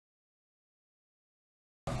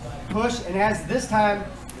push, and as this time,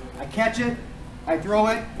 I catch it, I throw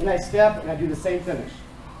it, and I step, and I do the same finish.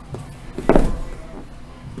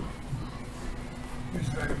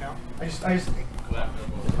 I just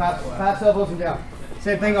clap elbows and down.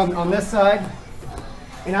 Same thing on this side.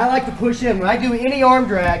 And I like to push in. When I do any arm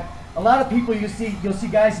drag, a lot of people you'll see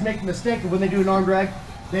guys make the mistake of when they do an arm drag,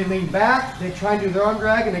 they lean back, they try and do their arm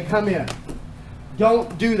drag, and they come in.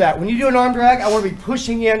 Don't do that. When you do an arm drag, I want to be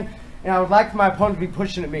pushing in, and I would like for my opponent to be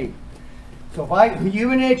pushing at me. So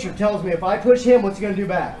human nature tells me if I push him, what's he going to do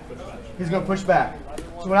back? He's going to push back.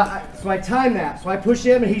 So I time that. So I push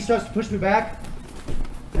him, and he starts to push me back.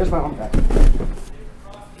 There's my arm drag.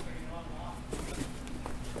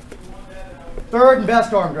 Third and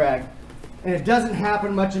best arm drag, and it doesn't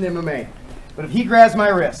happen much in MMA, but if he grabs my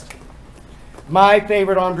wrist, my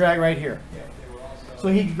favorite arm drag right here. So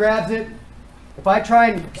he grabs it. If I try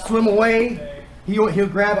and swim away, he'll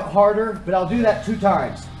grab it harder, but I'll do that 2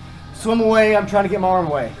 times. Swim away, I'm trying to get my arm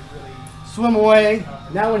away. Swim away.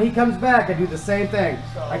 Now when he comes back, I do the same thing.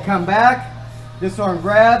 I come back, this arm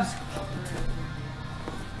grabs.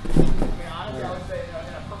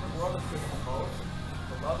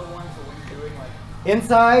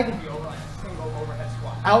 Inside,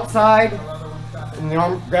 outside, and the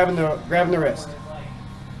arm grabbing the wrist.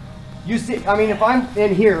 You see, I mean, if I'm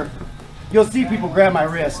in here, you'll see people grab my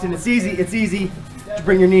wrist, and it's easy to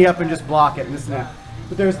bring your knee up and just block it and this and that.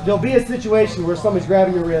 But there'll be a situation where somebody's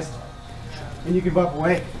grabbing your wrist, and you can bump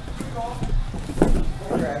away.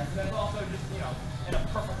 Okay. That's also just, in a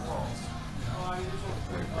perfect world.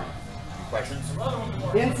 Questions?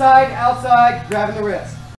 Inside, outside, grabbing the wrist.